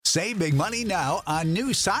Save big money now on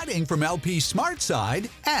new siding from LP SmartSide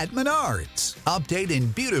at Menards. Update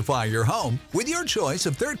and beautify your home with your choice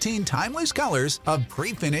of 13 timeless colors of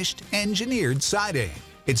pre-finished engineered siding.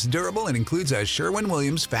 It's durable and includes a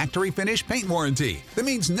Sherwin-Williams factory finish paint warranty that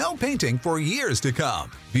means no painting for years to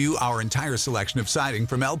come. View our entire selection of siding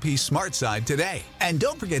from LP SmartSide today. And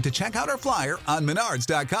don't forget to check out our flyer on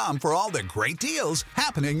Menards.com for all the great deals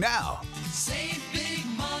happening now. Save big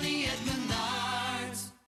money at Menards.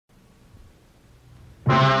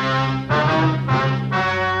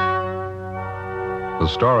 The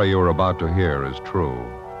story you are about to hear is true.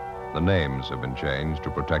 The names have been changed to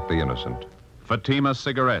protect the innocent. Fatima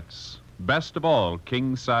Cigarettes, best of all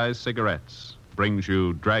king-size cigarettes, brings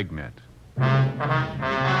you Dragnet.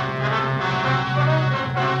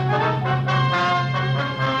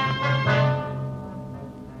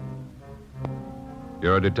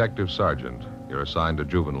 You're a detective sergeant. You're assigned to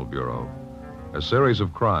Juvenile Bureau. A series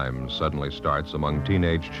of crimes suddenly starts among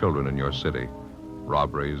teenage children in your city.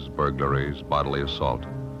 Robberies, burglaries, bodily assault.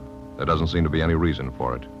 There doesn't seem to be any reason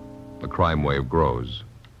for it. The crime wave grows.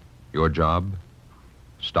 Your job?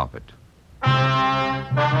 Stop it.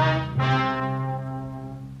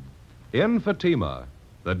 In Fatima,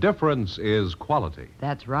 the difference is quality.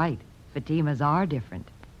 That's right. Fatimas are different.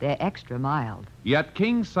 They're extra mild. Yet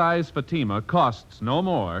king-size Fatima costs no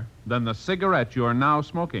more than the cigarette you're now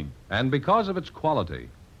smoking. And because of its quality,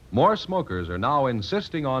 more smokers are now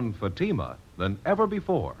insisting on Fatima than ever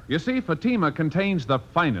before. You see, Fatima contains the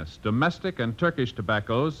finest domestic and Turkish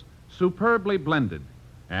tobaccos, superbly blended.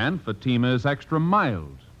 And Fatima is extra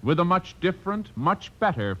mild, with a much different, much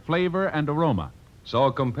better flavor and aroma. So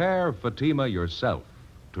compare Fatima yourself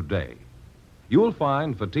today. You'll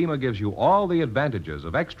find Fatima gives you all the advantages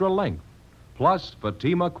of extra length, plus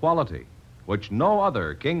Fatima quality, which no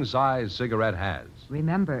other king-size cigarette has.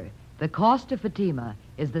 Remember, the cost of Fatima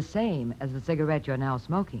is the same as the cigarette you're now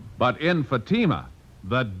smoking. But in Fatima,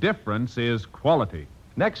 the difference is quality.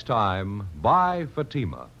 Next time, buy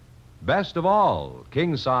Fatima. Best of all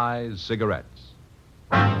king-size cigarettes.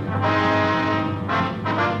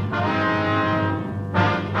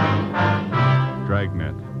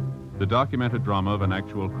 Dragnet, the documented drama of an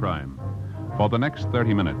actual crime. For the next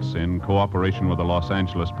 30 minutes, in cooperation with the Los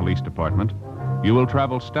Angeles Police Department, you will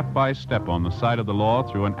travel step by step on the side of the law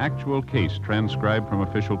through an actual case transcribed from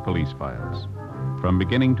official police files. From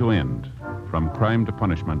beginning to end, from crime to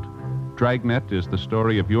punishment, Dragnet is the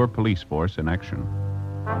story of your police force in action.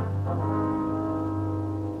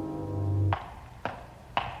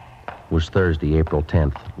 It was Thursday, April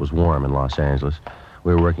 10th. It was warm in Los Angeles.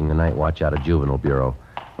 We were working the night watch out of Juvenile Bureau.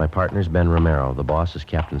 My partner's Ben Romero. The boss is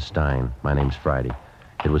Captain Stein. My name's Friday.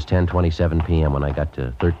 It was 10:27 p.m. when I got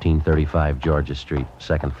to 1335 Georgia Street,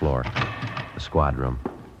 second floor, the squad room.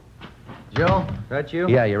 Joe, that you?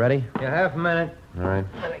 Yeah, you ready? Yeah, half a minute. All right.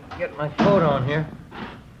 Let me get my coat on here.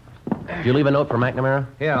 Did you leave a note for McNamara?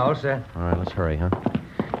 Yeah, all set. All right, let's hurry, huh?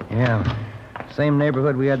 Yeah. Same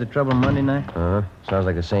neighborhood we had the trouble Monday night? Uh-huh. Sounds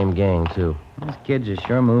like the same gang, too. These kids are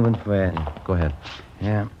sure moving fast. Go ahead.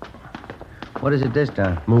 Yeah. What is it this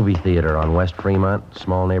time? Movie theater on West Fremont,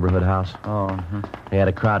 small neighborhood house. Oh, They had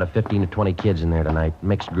a crowd of 15 to 20 kids in there tonight.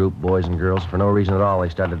 Mixed group, boys and girls. For no reason at all, they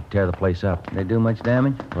started to tear the place up. They do much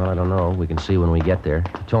damage? Well, I don't know. We can see when we get there.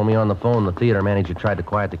 He told me on the phone the theater manager tried to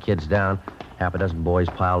quiet the kids down. Half a dozen boys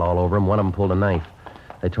piled all over him. One of them pulled a knife.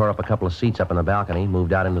 They tore up a couple of seats up in the balcony,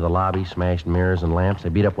 moved out into the lobby, smashed mirrors and lamps. They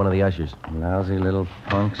beat up one of the ushers. Lousy little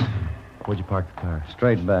punks. Where'd you park the car?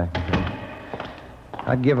 Straight back.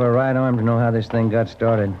 I'd give a right arm to know how this thing got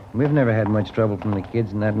started. We've never had much trouble from the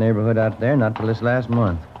kids in that neighborhood out there, not till this last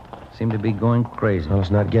month. Seem to be going crazy. Well, it's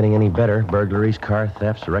not getting any better. Burglaries, car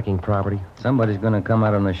thefts, wrecking property. Somebody's going to come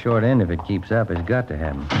out on the short end if it keeps up. It's got to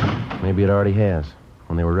happen. Maybe it already has.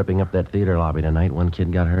 When they were ripping up that theater lobby tonight, one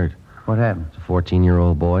kid got hurt. What happened? It's a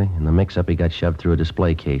 14-year-old boy. In the mix-up, he got shoved through a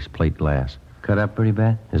display case, plate glass. Cut up pretty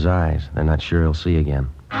bad? His eyes. They're not sure he'll see again.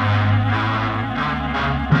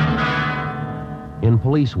 In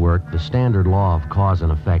police work, the standard law of cause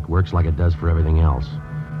and effect works like it does for everything else.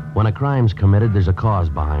 When a crime's committed, there's a cause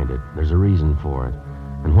behind it. There's a reason for it.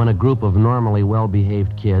 And when a group of normally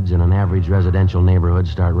well-behaved kids in an average residential neighborhood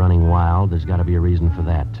start running wild, there's got to be a reason for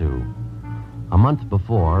that, too. A month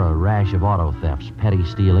before, a rash of auto thefts, petty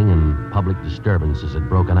stealing, and public disturbances had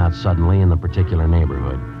broken out suddenly in the particular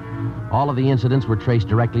neighborhood. All of the incidents were traced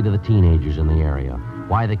directly to the teenagers in the area.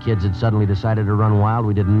 Why the kids had suddenly decided to run wild,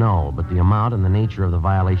 we didn't know, but the amount and the nature of the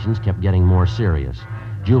violations kept getting more serious.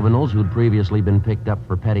 Juveniles who'd previously been picked up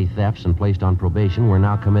for petty thefts and placed on probation were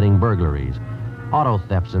now committing burglaries. Auto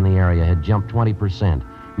thefts in the area had jumped 20%,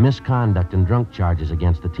 Misconduct and drunk charges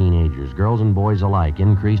against the teenagers, girls and boys alike,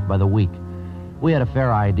 increased by the week. We had a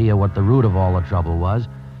fair idea what the root of all the trouble was,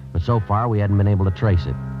 but so far we hadn't been able to trace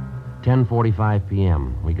it. 10:45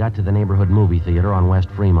 p.m. We got to the neighborhood movie theater on West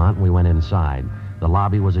Fremont and we went inside. The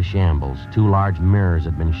lobby was a shambles. 2 large mirrors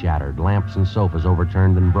had been shattered, lamps and sofas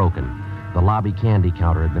overturned and broken. The lobby candy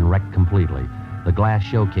counter had been wrecked completely. The glass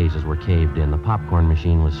showcases were caved in. The popcorn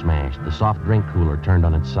machine was smashed. The soft drink cooler turned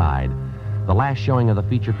on its side. The last showing of the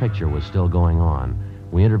feature picture was still going on.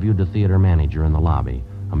 We interviewed the theater manager in the lobby,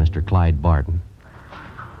 a Mr. Clyde Barton.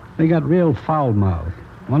 They got real foul-mouthed.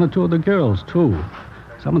 1 or 2 of the girls, too.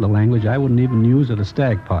 Some of the language I wouldn't even use at a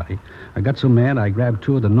stag party. I got so mad I grabbed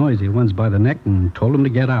 2 of the noisy ones by the neck and told them to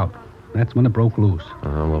get out. That's when it broke loose.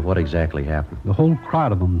 Well, what exactly happened? The whole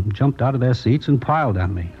crowd of them jumped out of their seats and piled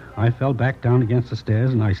on me. I fell back down against the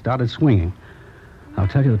stairs and I started swinging. I'll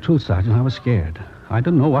tell you the truth, Sergeant, I was scared. I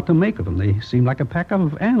didn't know what to make of them. They seemed like a pack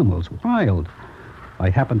of animals, wild. I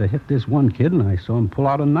happened to hit this one kid and I saw him pull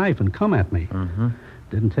out a knife and come at me.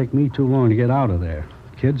 Didn't take me too long to get out of there.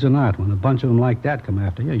 Kids or not, when a bunch of them like that come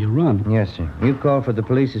after you, you run. Yes, sir. You called for the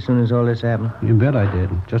police as soon as all this happened? You bet I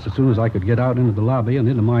did. Just as soon as I could get out into the lobby and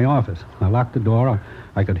into my office. I locked the door.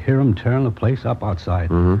 I could hear them tearing the place up outside.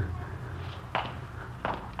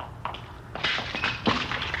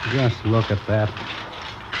 Just look at that.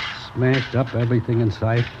 Smashed up everything in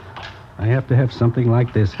sight. I have to have something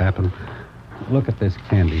like this happen. Look at this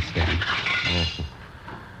candy stand.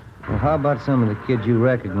 Well, how about some of the kids you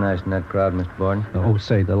recognized in that crowd, Mr. Barton? Oh,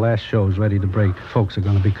 say, the last show's ready to break. Folks are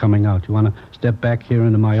going to be coming out. You want to step back here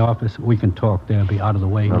into my office? We can talk there, be out of the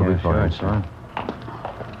way. That'll be fine, sir.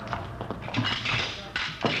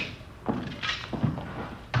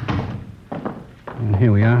 And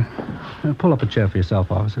here we are. Pull up a chair for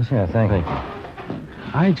yourself, officers. Yeah, thank you.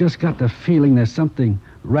 I just got the feeling there's something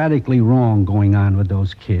radically wrong going on with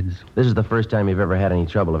those kids. This is the first time you've ever had any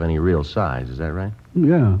trouble of any real size, is that right?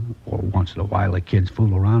 Yeah. Or once in a while the kids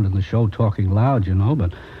fool around in the show talking loud, you know,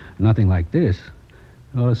 but nothing like this.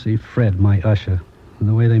 You ought to see Fred, my usher, and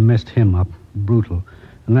the way they messed him up. Brutal.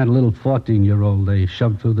 And that little 14-year-old they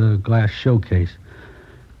shoved through the glass showcase.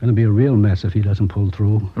 Gonna be a real mess if he doesn't pull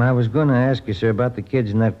through. I was going to ask you, sir, about the kids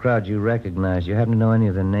in that crowd you recognized. You happen to know any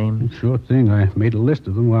of their names? Sure thing. I made a list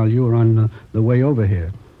of them while you were on the way over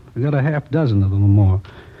here. I got a half dozen of them or more.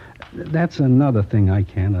 That's another thing I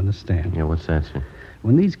can't understand. Yeah, what's that, sir?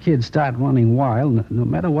 When these kids start running wild, no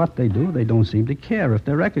matter what they do, they don't seem to care if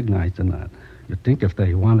they're recognized or not. You'd think if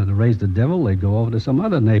they wanted to raise the devil, they'd go over to some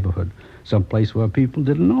other neighborhood, some place where people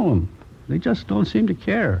didn't know them. They just don't seem to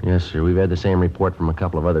care. Yes, sir. We've had the same report from a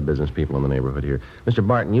couple of other business people in the neighborhood here. Mr.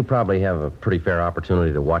 Barton, you probably have a pretty fair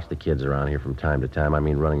opportunity to watch the kids around here from time to time. I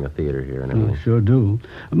mean, running the theater here and everything. Sure do.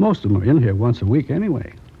 Most of them are in here once a week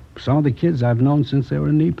anyway. Some of the kids I've known since they were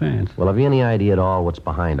in knee pants. Well, have you any idea at all what's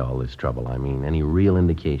behind all this trouble? I mean, any real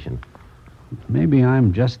indication? Maybe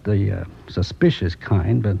I'm just the suspicious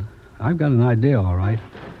kind, but I've got an idea, all right.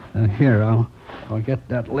 Here, I'll get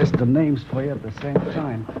that list of names for you at the same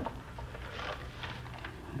time.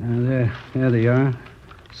 There they are.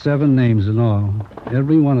 7 names in all.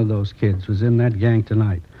 Every one of those kids was in that gang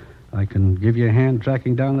tonight. I can give you a hand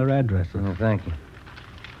tracking down their addresses. Oh, thank you.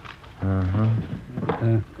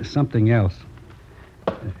 Something else.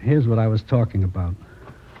 Here's what I was talking about.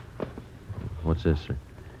 What's this, sir?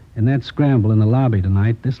 In that scramble in the lobby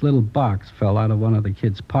tonight, this little box fell out of one of the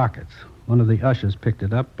kids' pockets. One of the ushers picked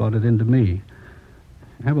it up, brought it into me.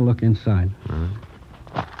 Have a look inside.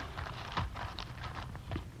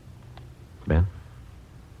 Ben?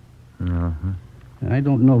 I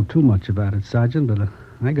don't know too much about it, Sergeant, but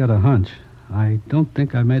I got a hunch. I don't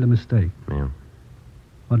think I made a mistake. Yeah.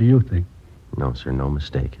 What do you think? No, sir, no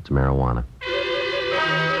mistake. It's marijuana.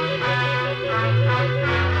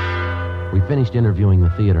 We finished interviewing the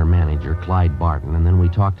theater manager, Clyde Barton, and then we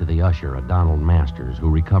talked to the usher, a Donald Masters, who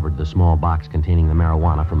recovered the small box containing the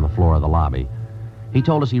marijuana from the floor of the lobby. He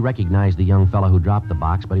told us he recognized the young fellow who dropped the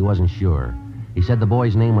box, but he wasn't sure. He said the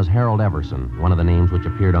boy's name was Harold Everson, one of the names which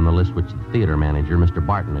appeared on the list which the theater manager, Mr.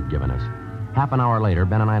 Barton, had given us. Half an hour later,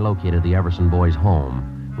 Ben and I located the Everson boy's home.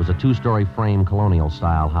 It was a 2-story frame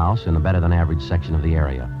colonial-style house in a better-than-average section of the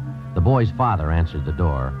area. The boy's father answered the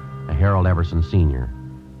door, a Harold Everson Sr.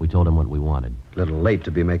 We told him what we wanted. A little late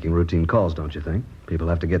to be making routine calls, don't you think? People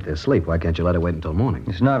have to get their sleep. Why can't you let it wait until morning?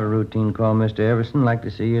 It's not a routine call, Mr. Everson. I'd like to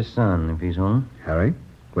see your son, if he's home. Harry,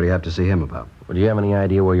 what do you have to see him about? Well, do you have any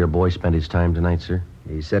idea where your boy spent his time tonight, sir?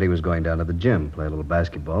 He said he was going down to the gym, play a little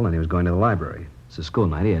basketball, and he was going to the library. It's a school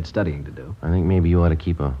night. He had studying to do. I think maybe you ought to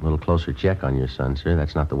keep a little closer check on your son, sir.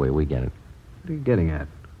 That's not the way we get it. What are you getting at?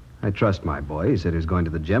 I trust my boy. He said he was going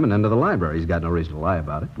to the gym and then to the library. He's got no reason to lie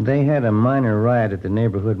about it. They had a minor riot at the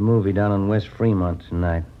neighborhood movie down on West Fremont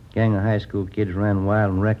tonight. Gang of high school kids ran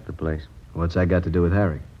wild and wrecked the place. What's that got to do with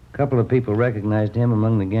Harry? A couple of people recognized him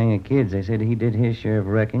among the gang of kids. They said he did his share of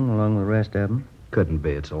wrecking along with the rest of them. Couldn't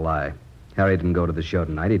be. It's a lie. Harry didn't go to the show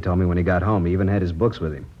tonight. He told me when he got home. He even had his books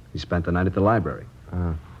with him. He spent the night at the library.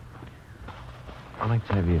 I'd like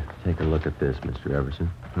to have you take a look at this, Mr.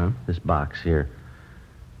 Everson. Huh? This box here.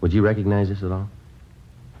 Would you recognize this at all?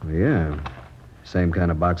 Well, yeah. Same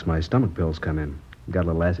kind of box my stomach pills come in. Got a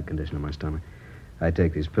little acid condition in my stomach. I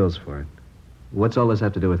take these pills for it. What's all this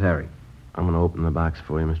have to do with Harry? I'm going to open the box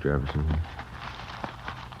for you, Mr. Everson.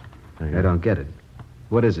 I don't get it.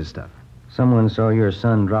 What is this stuff? Someone saw your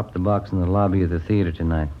son drop the box in the lobby of the theater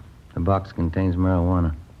tonight. The box contains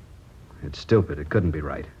marijuana. It's stupid. It couldn't be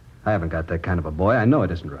right. I haven't got that kind of a boy. I know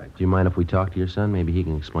it isn't right. Do you mind if we talk to your son? Maybe he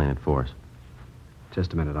can explain it for us.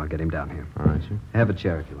 Just a minute. I'll get him down here. All right, sir. Have a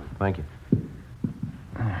chair if you like. Thank you.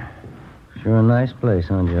 Sure a nice place,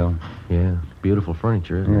 huh, Joe? Yeah, beautiful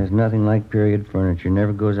furniture, isn't it? There's nothing like period furniture.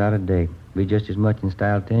 Never goes out of date. Be just as much in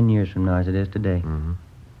style 10 years from now as it is today. Mm-hmm.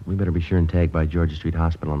 We better be sure and tag by Georgia Street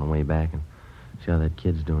Hospital on the way back and see how that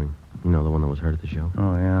kid's doing. You know, the one that was hurt at the show.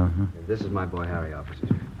 Oh, yeah. Huh? This is my boy, Harry, officers.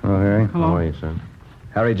 Hello, Harry. How are you, son?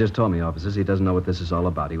 Harry just told me, officers, he doesn't know what this is all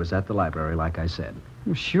about. He was at the library, like I said.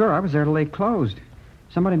 Well, sure, I was there till they closed.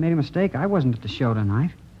 Somebody made a mistake. I wasn't at the show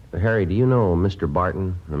tonight. Harry, do you know Mr.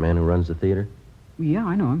 Barton, the man who runs the theater? Yeah,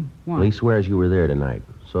 I know him. Why? Well, he swears you were there tonight.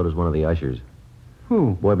 So does one of the ushers.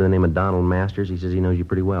 Who? Boy by the name of Donald Masters. He says he knows you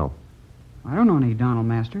pretty well. I don't know any Donald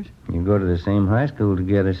Masters. You go to the same high school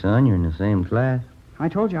together, son. You're in the same class. I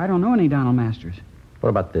told you I don't know any Donald Masters. What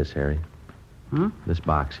about this, Harry? Huh? This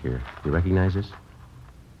box here. You recognize this?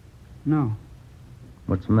 No.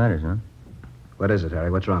 What's the matter, son? What is it,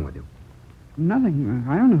 Harry? What's wrong with you? Nothing.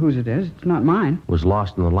 I don't know whose it is. It's not mine. Was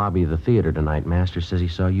lost in the lobby of the theater tonight. Masters says he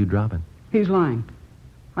saw you drop it. He's lying.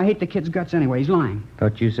 I hate the kid's guts anyway. He's lying.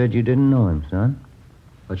 Thought you said you didn't know him, son.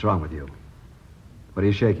 What's wrong with you? What are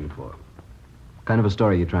you shaking for? What kind of a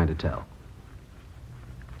story are you trying to tell?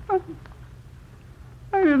 I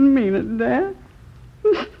didn't mean it, Dad.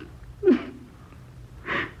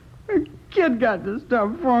 The kid got the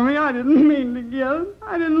stuff for me. I didn't mean to get it.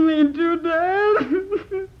 I didn't mean to,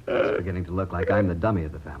 Dad. It's beginning to look like I'm the dummy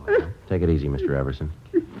of the family, huh? Take it easy, Mr. Everson.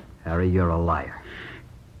 Harry, you're a liar.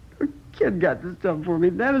 The kid got the stuff for me.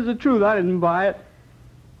 That is the truth. I didn't buy it.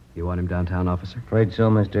 You want him downtown, officer? Afraid so,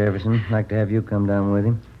 Mr. Everson. Like to have you come down with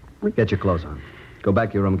him. Get your clothes on. Go back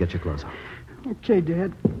to your room and get your clothes on. Okay,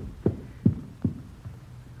 Dad.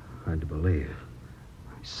 Hard to believe.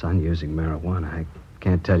 My son using marijuana. I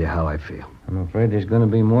can't tell you how I feel. I'm afraid there's going to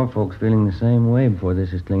be more folks feeling the same way before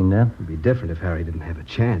this is cleaned up. It'd be different if Harry didn't have a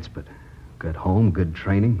chance, but good home, good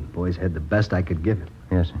training. The boys had the best I could give him.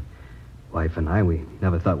 Yes, sir. Wife and I, we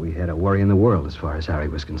never thought we had a worry in the world as far as Harry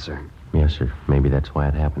was concerned. Yes, sir. Maybe that's why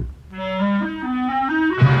it happened.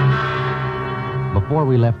 Before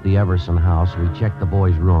we left the Everson house, we checked the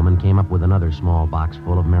boy's room and came up with another small box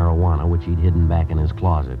full of marijuana, which he'd hidden back in his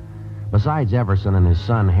closet. Besides Everson and his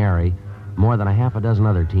son, Harry, more than a half a dozen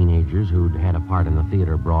other teenagers who'd had a part in the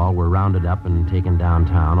theater brawl were rounded up and taken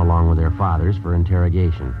downtown along with their fathers for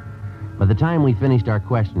interrogation. By the time we finished our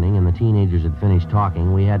questioning and the teenagers had finished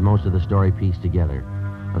talking, we had most of the story pieced together.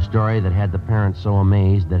 A story that had the parents so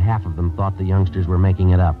amazed that half of them thought the youngsters were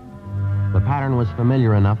making it up. The pattern was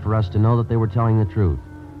familiar enough for us to know that they were telling the truth.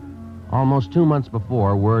 Almost 2 months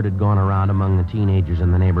before, word had gone around among the teenagers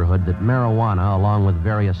in the neighborhood that marijuana, along with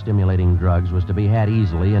various stimulating drugs, was to be had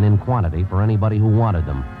easily and in quantity for anybody who wanted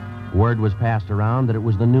them. Word was passed around that it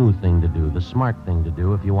was the new thing to do, the smart thing to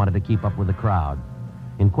do if you wanted to keep up with the crowd.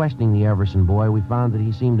 In questioning the Everson boy, we found that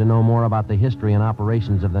he seemed to know more about the history and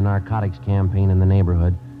operations of the narcotics campaign in the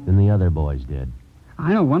neighborhood than the other boys did.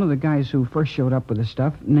 I know one of the guys who first showed up with the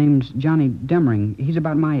stuff, named Johnny Demring. He's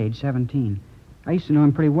about my age, 17. I used to know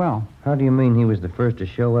him pretty well. How do you mean he was the first to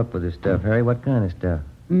show up with his stuff, Harry? What kind of stuff?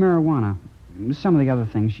 Marijuana. Some of the other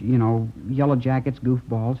things, you know, yellow jackets,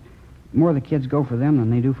 goofballs. More of the kids go for them than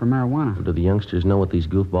they do for marijuana. Do the youngsters know what these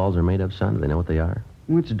goofballs are made of, son? Do they know what they are?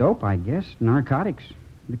 Well, it's dope, I guess. Narcotics.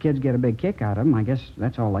 The kids get a big kick out of them. I guess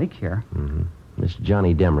that's all they care. Mm-hmm. This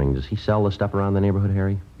Johnny Demring, does he sell the stuff around the neighborhood,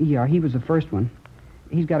 Harry? Yeah, he was the first one.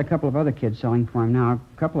 He's got a couple of other kids selling for him now.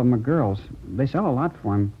 A couple of them are girls. They sell a lot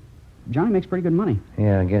for him. Johnny makes pretty good money.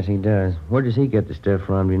 Yeah, I guess he does. Where does he get the stuff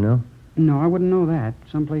from, do you know? No, I wouldn't know that.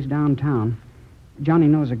 Someplace downtown. Johnny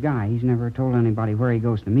knows a guy. He's never told anybody where he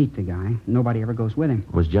goes to meet the guy. Nobody ever goes with him.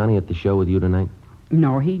 Was Johnny at the show with you tonight?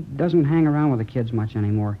 No, he doesn't hang around with the kids much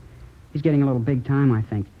anymore. He's getting a little big time, I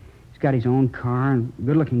think. He's got his own car and a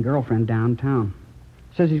good-looking girlfriend downtown.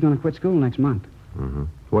 Says he's going to quit school next month. Mm-hmm.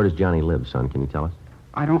 Where does Johnny live, son? Can you tell us?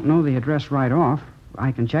 I don't know the address right off.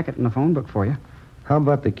 I can check it in the phone book for you. How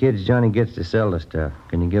about the kids Johnny gets to sell the stuff?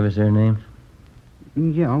 Can you give us their names?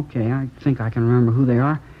 Yeah, okay. I think I can remember who they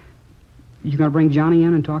are. You going to bring Johnny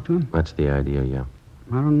in and talk to him? That's the idea, yeah.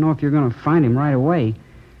 I don't know if you're going to find him right away.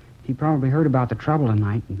 He probably heard about the trouble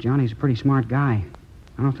tonight, and Johnny's a pretty smart guy.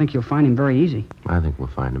 I don't think you'll find him very easy. I think we'll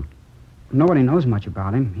find him. Nobody knows much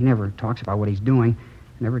about him. He never talks about what he's doing.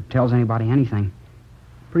 Never tells anybody anything.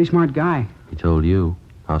 Pretty smart guy. He told you.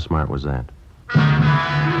 How smart was that?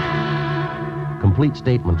 Complete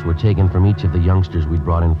statements were taken from each of the youngsters we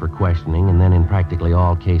brought in for questioning, and then in practically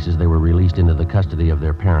all cases they were released into the custody of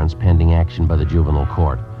their parents pending action by the juvenile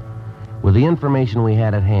court. With the information we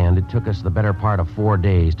had at hand, it took us the better part of 4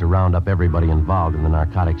 days to round up everybody involved in the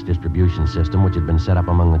narcotics distribution system, which had been set up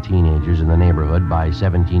among the teenagers in the neighborhood by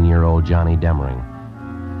 17-year-old Johnny Demring.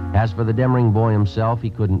 As for the Demring boy himself, he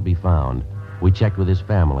couldn't be found. We checked with his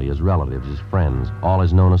family, his relatives, his friends, all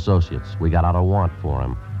his known associates. We got out a warrant for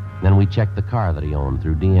him. Then we checked the car that he owned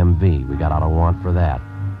through DMV. We got out a warrant for that.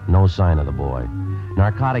 No sign of the boy.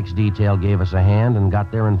 Narcotics detail gave us a hand and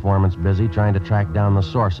got their informants busy trying to track down the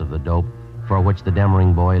source of the dope for which the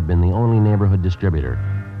Demring boy had been the only neighborhood distributor.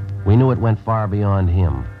 We knew it went far beyond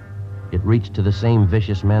him. It reached to the same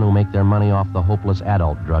vicious men who make their money off the hopeless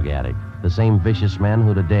adult drug addict. The same vicious men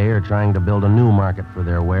who today are trying to build a new market for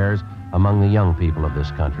their wares among the young people of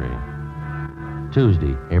this country.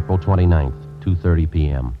 Tuesday, April 29th, 2:30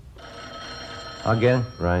 p.m. I'll get him.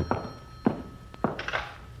 Right.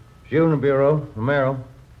 Juvenile Bureau, Romero.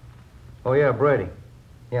 Oh, yeah, Brady.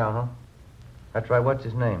 Yeah, huh? That's right. What's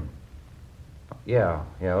his name? Yeah,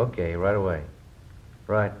 okay, right away.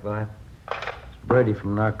 Right, bye. It's Brady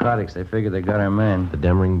from Narcotics. They figure they got our man. The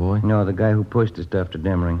Demring boy? No, the guy who pushed the stuff to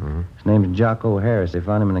Demring. Mm-hmm. His name's Jocko Harris. They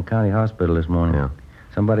found him in the county hospital this morning. Yeah.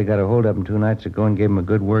 Somebody got a hold of him 2 nights ago and gave him a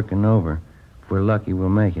good working over. If we're lucky, we'll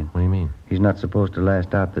make it. What do you mean? He's not supposed to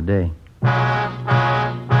last out the day.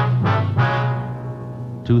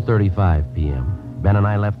 2:35 p.m. Ben and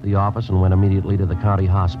I left the office and went immediately to the county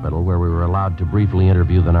hospital where we were allowed to briefly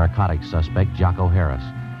interview the narcotics suspect, Jocko Harris.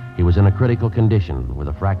 He was in a critical condition with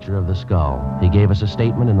a fracture of the skull. He gave us a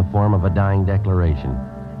statement in the form of a dying declaration.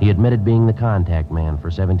 He admitted being the contact man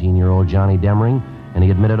for 17-year-old Johnny Demring, and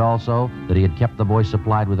he admitted also that he had kept the boy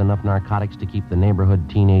supplied with enough narcotics to keep the neighborhood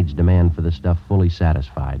teenage demand for the stuff fully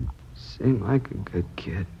satisfied. Seemed like a good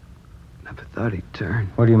kid. Never thought he'd turn.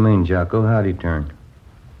 What do you mean, Jocko? How'd he turn?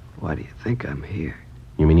 Why do you think I'm here?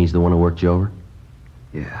 You mean he's the one who worked you over?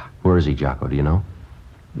 Yeah. Where is he, Jocko? Do you know?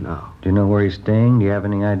 No. Do you know where he's staying? Do you have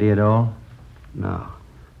any idea at all? No.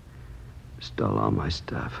 Stole all my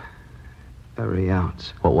stuff. Every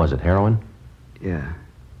ounce. What was it, heroin? Yeah.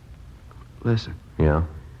 Listen. Yeah.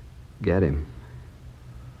 Get him.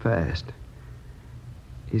 Fast.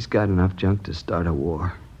 He's got enough junk to start a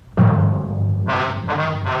war.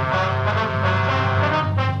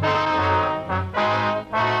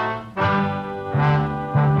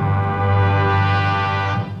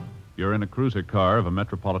 You're in a cruiser car of a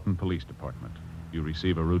Metropolitan Police Department. You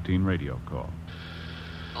receive a routine radio call.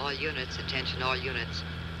 All units, attention all units.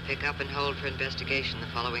 Pick up and hold for investigation the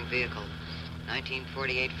following vehicle.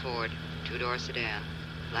 1948 Ford, 2-door sedan,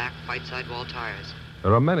 black white sidewall tires.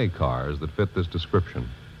 There are many cars that fit this description.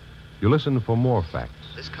 You listen for more facts.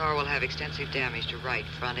 This car will have extensive damage to right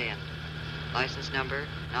front end. License number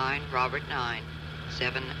 9 Robert 9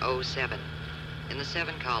 707. In the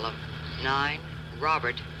 7 column, 9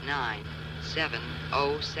 Robert 9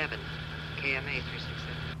 707. KMA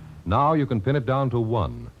 367. Now you can pin it down to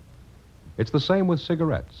one. It's the same with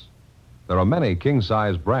cigarettes. There are many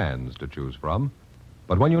king-size brands to choose from,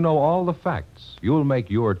 but when you know all the facts, you'll make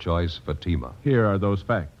your choice Fatima. Here are those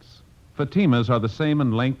facts. Fatimas are the same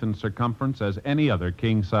in length and circumference as any other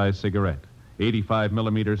king-size cigarette. 85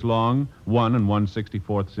 millimeters long, 1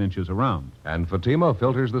 1/64 inches around. And Fatima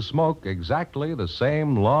filters the smoke exactly the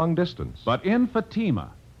same long distance. But in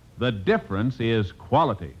Fatima, the difference is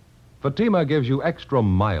quality. Fatima gives you extra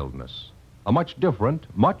mildness, a much different,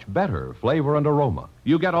 much better flavor and aroma.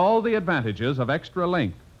 You get all the advantages of extra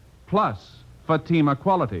length, plus Fatima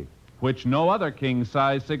quality, which no other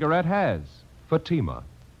king-size cigarette has. Fatima,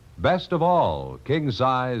 best of all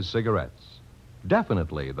king-size cigarettes.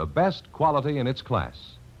 Definitely the best quality in its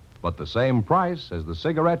class, but the same price as the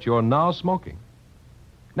cigarette you're now smoking.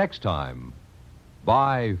 Next time,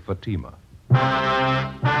 buy Fatima.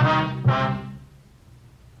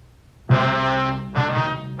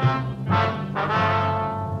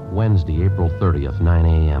 Wednesday, April 30th, 9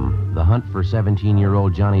 a.m. The hunt for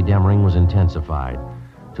 17-year-old Johnny Demring was intensified.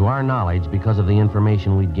 To our knowledge, because of the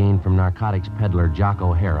information we'd gained from narcotics peddler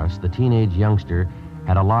Jocko Harris, the teenage youngster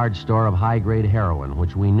had a large store of high-grade heroin,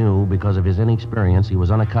 which we knew because of his inexperience he was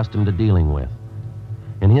unaccustomed to dealing with.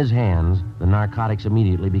 In his hands, the narcotics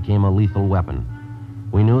immediately became a lethal weapon.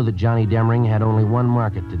 We knew that Johnny Demring had only one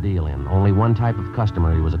market to deal in, only one type of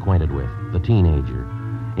customer he was acquainted with, the teenager.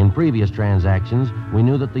 In previous transactions, we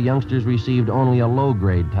knew that the youngsters received only a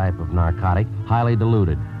low-grade type of narcotic, highly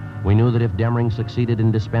diluted. We knew that if Demring succeeded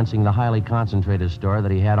in dispensing the highly concentrated store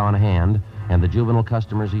that he had on hand, and the juvenile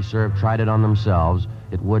customers he served tried it on themselves,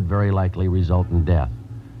 it would very likely result in death.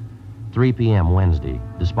 3 p.m. Wednesday.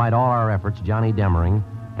 Despite all our efforts, Johnny Demring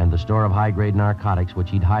and the store of high-grade narcotics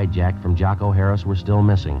which he'd hijacked from Jocko Harris were still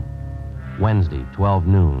missing. Wednesday, 12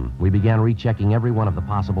 noon. We began rechecking every one of the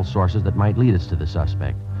possible sources that might lead us to the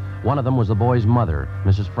suspect. One of them was the boy's mother,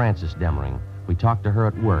 Mrs. Frances Demring. We talked to her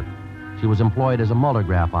at work. She was employed as a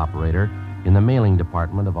multigraph operator in the mailing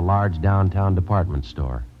department of a large downtown department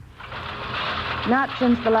store. Not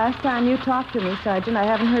since the last time you talked to me, Sergeant. I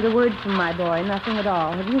haven't heard a word from my boy. Nothing at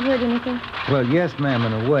all. Have you heard anything? Well, yes, ma'am,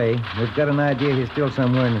 in a way. We've got an idea he's still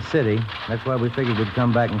somewhere in the city. That's why we figured we'd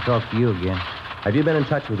come back and talk to you again. Have you been in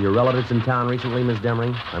touch with your relatives in town recently, Miss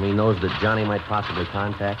Demring? I mean, those that Johnny might possibly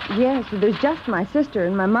contact? Yes, there's just my sister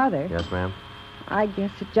and my mother. Yes, ma'am. I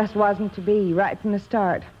guess it just wasn't to be right from the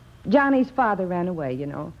start. Johnny's father ran away, you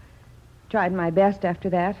know. Tried my best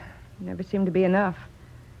after that. Never seemed to be enough.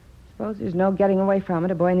 Suppose there's no getting away from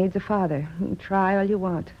it. A boy needs a father. You can try all you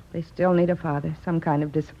want. They still need a father, some kind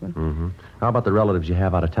of discipline. Mm-hmm. How about the relatives you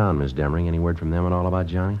have out of town, Miss Demring? Any word from them at all about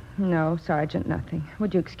Johnny? No, Sergeant, nothing.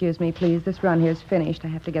 Would you excuse me, please? This run here's finished. I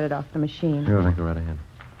have to get it off the machine. Sure, go right ahead.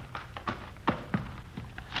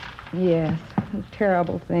 Yes, a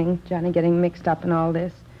terrible thing, Johnny getting mixed up in all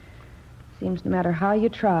this. Seems no matter how you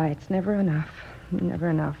try, it's never enough. Never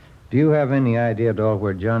enough. Do you have any idea at all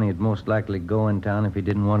where Johnny would most likely go in town if he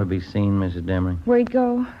didn't want to be seen, Mrs. Demring? Where'd he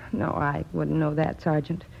go? No, I wouldn't know that,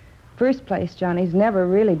 Sergeant. First place, Johnny's never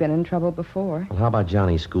really been in trouble before. Well, how about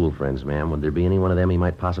Johnny's school friends, ma'am? Would there be any one of them he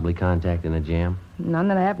might possibly contact in a jam? None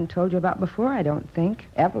that I haven't told you about before, I don't think.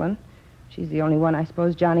 Evelyn. She's the only one I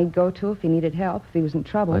suppose Johnny'd go to if he needed help, if he was in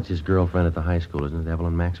trouble. That's his girlfriend at the high school, isn't it,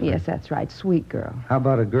 Evelyn Maxwell? Yes, that's right. Sweet girl. How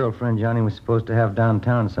about a girlfriend Johnny was supposed to have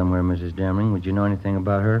downtown somewhere, Mrs. Demring? Would you know anything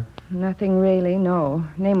about her? Nothing really, no.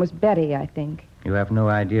 Her name was Betty, I think. You have no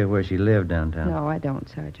idea where she lived downtown? No, I don't,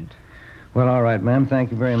 Sergeant. Well, all right, ma'am.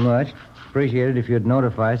 Thank you very much. Appreciate it if you'd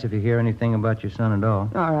notify us if you hear anything about your son at all.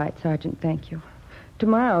 All right, Sergeant, thank you.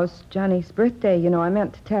 Tomorrow's Johnny's birthday, you know, I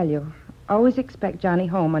meant to tell you. Always expect Johnny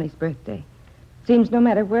home on his birthday. Seems no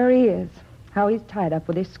matter where he is, how he's tied up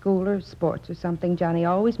with his school or sports or something, Johnny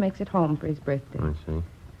always makes it home for his birthday. I see.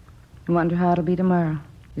 I wonder how it'll be tomorrow.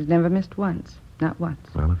 He's never missed once. Not once.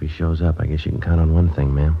 Well, if he shows up, I guess you can count on one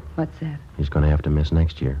thing, ma'am. What's that? He's going to have to miss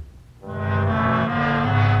next year.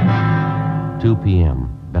 2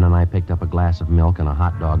 p.m. Ben and I picked up a glass of milk and a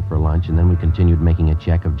hot dog for lunch, and then we continued making a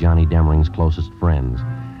check of Johnny Demring's closest friends.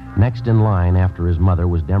 Next in line after his mother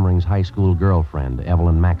was Demring's high school girlfriend,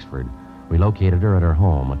 Evelyn Maxford. We located her at her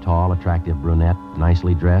home, a tall, attractive brunette,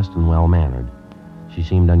 nicely dressed and well-mannered. She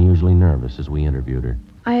seemed unusually nervous as we interviewed her.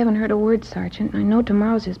 I haven't heard a word, Sergeant. I know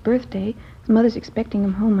tomorrow's his birthday. His mother's expecting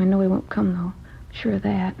him home. I know he won't come, though. I'm sure of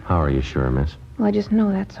that. How are you sure, miss? Well, I just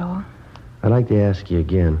know that's all. I'd like to ask you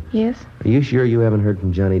again. Yes? Are you sure you haven't heard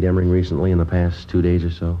from Johnny Demring recently in the past 2 days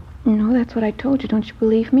or so? No, that's what I told you. Don't you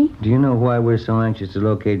believe me? Do you know why we're so anxious to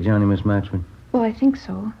locate Johnny, Miss Maxford? Well, I think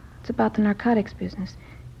so. It's about the narcotics business.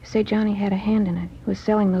 You say Johnny had a hand in it. He was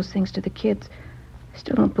selling those things to the kids. I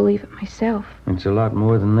still don't believe it myself. It's a lot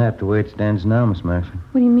more than that, the way it stands now, Miss Maxford.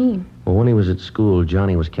 What do you mean? Well, when he was at school,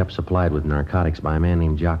 Johnny was kept supplied with narcotics by a man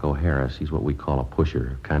named Jocko Harris. He's what we call a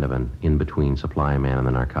pusher, kind of an in-between supply man in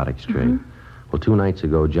the narcotics trade. Mm-hmm. Well, 2 nights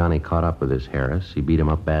ago, Johnny caught up with this Harris. He beat him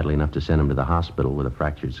up badly enough to send him to the hospital with a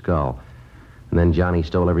fractured skull. And then Johnny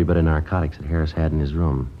stole every bit of narcotics that Harris had in his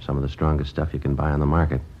room, some of the strongest stuff you can buy on the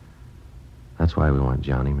market. That's why we want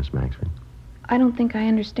Johnny, Miss Maxford. I don't think I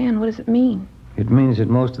understand. What does it mean? It means that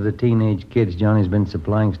most of the teenage kids Johnny's been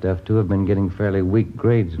supplying stuff to have been getting fairly weak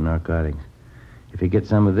grades of narcotics. If he gets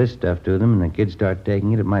some of this stuff to them and the kids start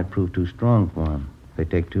taking it, it might prove too strong for them. If they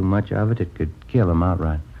take too much of it, it could kill them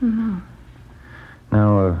outright. Mm-hmm.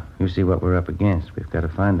 Now, you see what we're up against. We've got to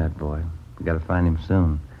find that boy. We've got to find him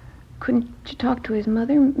soon. Couldn't you talk to his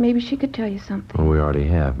mother? Maybe she could tell you something. Well, we already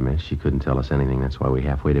have, miss. She couldn't tell us anything. That's why we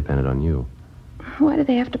halfway depended on you. Why do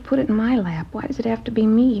they have to put it in my lap? Why does it have to be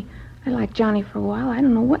me? I liked Johnny for a while. I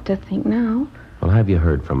don't know what to think now. Well, have you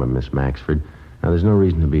heard from him, Miss Maxford? Now, there's no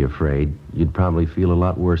reason to be afraid. You'd probably feel a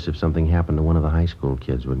lot worse if something happened to one of the high school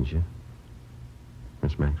kids, wouldn't you?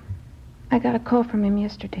 Miss Maxwell? I got a call from him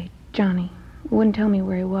yesterday, Johnny. He wouldn't tell me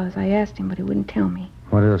where he was. I asked him, but he wouldn't tell me.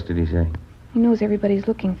 What else did he say? He knows everybody's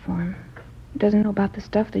looking for him. He doesn't know about the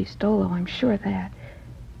stuff that he stole, though. I'm sure of that.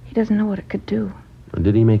 He doesn't know what it could do.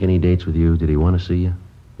 Did he make any dates with you? Did he want to see you?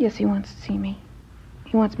 Yes, he wants to see me.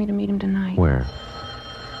 He wants me to meet him tonight. Where?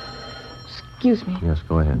 Excuse me. Yes,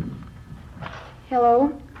 go ahead.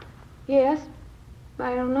 Hello? Yes?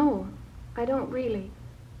 I don't know. I don't really.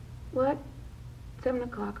 What? 7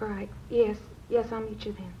 o'clock, all right. Yes, I'll meet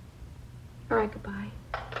you then. All right, goodbye.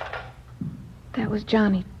 That was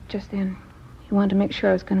Johnny just then. He wanted to make sure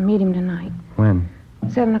I was going to meet him tonight. When?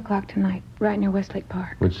 7 o'clock tonight, right near Westlake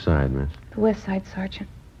Park. Which side, miss? The West Side, Sergeant.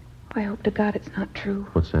 I hope to God it's not true.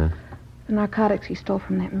 What's that? The narcotics he stole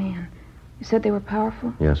from that man. You said they were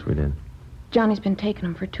powerful? Yes, we did. Johnny's been taking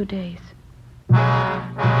them for 2 days.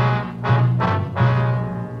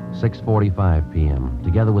 6:45 p.m.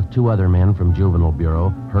 Together with 2 other men from Juvenile Bureau,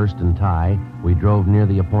 Hurst and Ty, we drove near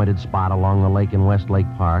the appointed spot along the lake in Westlake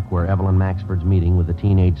Park where Evelyn Maxford's meeting with the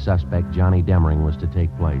teenage suspect Johnny Demering was to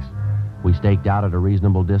take place. We staked out at a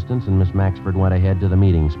reasonable distance, and Miss Maxford went ahead to the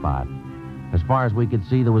meeting spot. As far as we could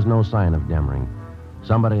see, there was no sign of Demering.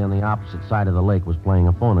 Somebody on the opposite side of the lake was playing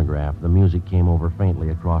a phonograph. The music came over faintly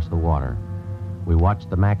across the water. We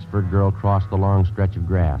watched the Maxford girl cross the long stretch of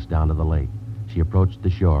grass down to the lake. She approached the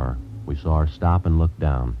shore. We saw her stop and look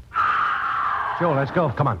down. Joe, let's go.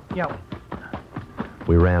 Come on. Yeah.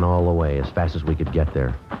 We ran all the way as fast as we could get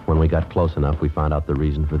there. When we got close enough, we found out the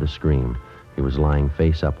reason for the scream. He was lying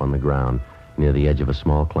face up on the ground near the edge of a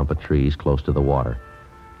small clump of trees close to the water.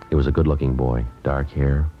 He was a good-looking boy, dark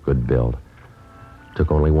hair, good build.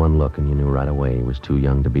 Took only one look and you knew right away he was too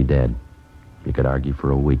young to be dead. You could argue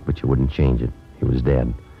for a week, but you wouldn't change it. He was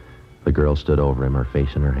dead. The girl stood over him, her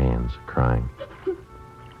face in her hands, crying.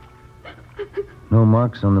 No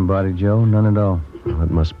marks on the body, Joe. None at all. Well,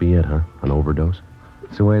 that must be it, huh? An overdose?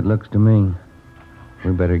 It's the way it looks to me.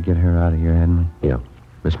 We better get her out of here, hadn't we? Yeah.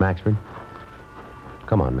 Miss Maxford?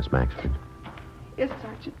 Come on, Miss Maxford. Yes,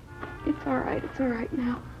 Sergeant. It's all right. It's all right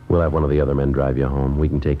now. We'll have one of the other men drive you home. We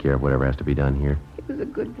can take care of whatever has to be done here. He was a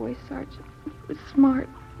good boy, Sergeant. He was smart.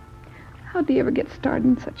 How'd he ever get started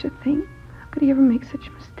in such a thing? How could he ever make such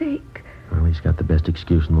a mistake? Well, he's got the best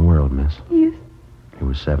excuse in the world, miss. Yes. He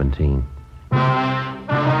was 17.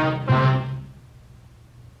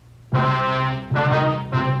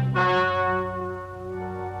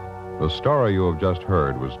 The story you have just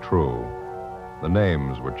heard was true. The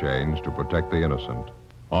names were changed to protect the innocent.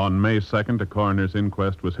 On May 2nd, a coroner's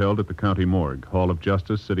inquest was held at the county morgue, Hall of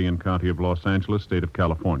Justice, City and County of Los Angeles, State of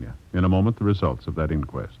California. In a moment, the results of that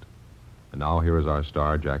inquest. And now here is our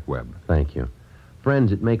star, Jack Webb. Thank you.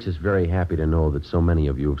 Friends, it makes us very happy to know that so many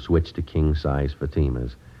of you have switched to king-size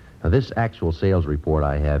Fatimas. Now, this actual sales report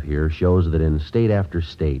I have here shows that in state after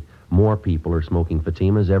state, more people are smoking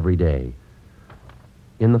Fatimas every day.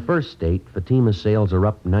 In the first state, Fatima sales are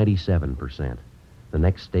up 97%. The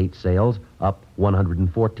next state sales up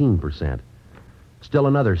 114%. Still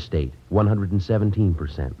another state,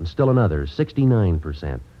 117%. And still another,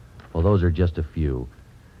 69%. Well, those are just a few.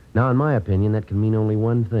 Now, in my opinion, that can mean only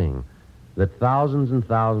one thing. That thousands and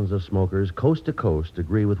thousands of smokers, coast to coast,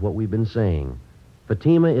 agree with what we've been saying.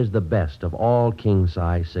 Fatima is the best of all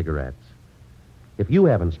king-size cigarettes. If you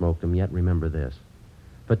haven't smoked them yet, remember this.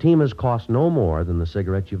 Fatimas cost no more than the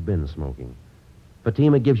cigarettes you've been smoking.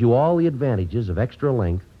 Fatima gives you all the advantages of extra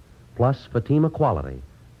length, plus Fatima quality,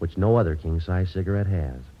 which no other king-size cigarette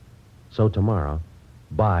has. So tomorrow,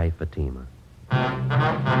 buy Fatima.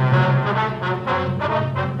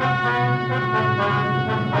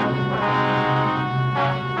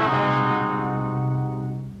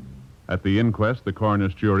 At the inquest, the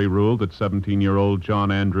coroner's jury ruled that 17-year-old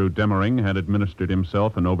John Andrew Demering had administered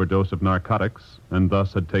himself an overdose of narcotics and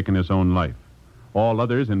thus had taken his own life. All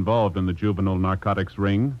others involved in the juvenile narcotics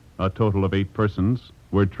ring, a total of 8 persons,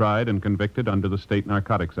 were tried and convicted under the State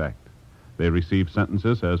Narcotics Act. They received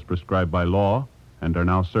sentences as prescribed by law and are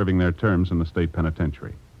now serving their terms in the state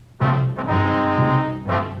penitentiary.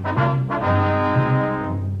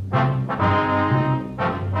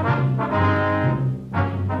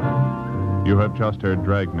 You have just heard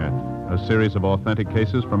Dragnet, a series of authentic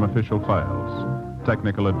cases from official files.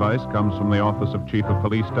 Technical advice comes from the Office of Chief of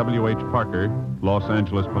Police W.H. Parker, Los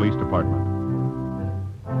Angeles Police Department.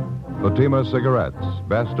 Fatima Cigarettes,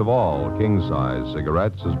 best of all king-size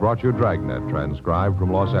cigarettes, has brought you Dragnet, transcribed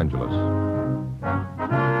from Los Angeles.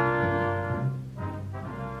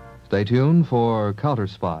 Stay tuned for Counter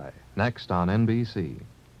Spy, next on NBC.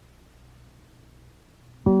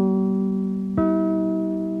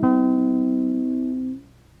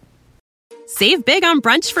 Save big on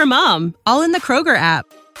brunch for mom, all in the Kroger app.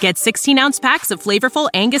 Get 16-ounce packs of flavorful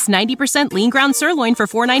Angus 90% lean ground sirloin for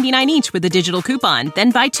 $4.99 each with a digital coupon.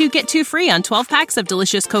 Then buy 2, get 2 free on 12 packs of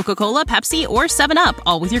delicious Coca-Cola, Pepsi, or 7-Up,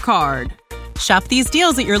 all with your card. Shop these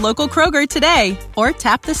deals at your local Kroger today, or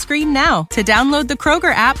tap the screen now to download the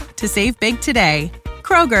Kroger app to save big today.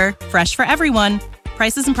 Kroger, fresh for everyone.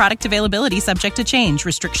 Prices and product availability subject to change.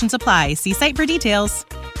 Restrictions apply. See site for details.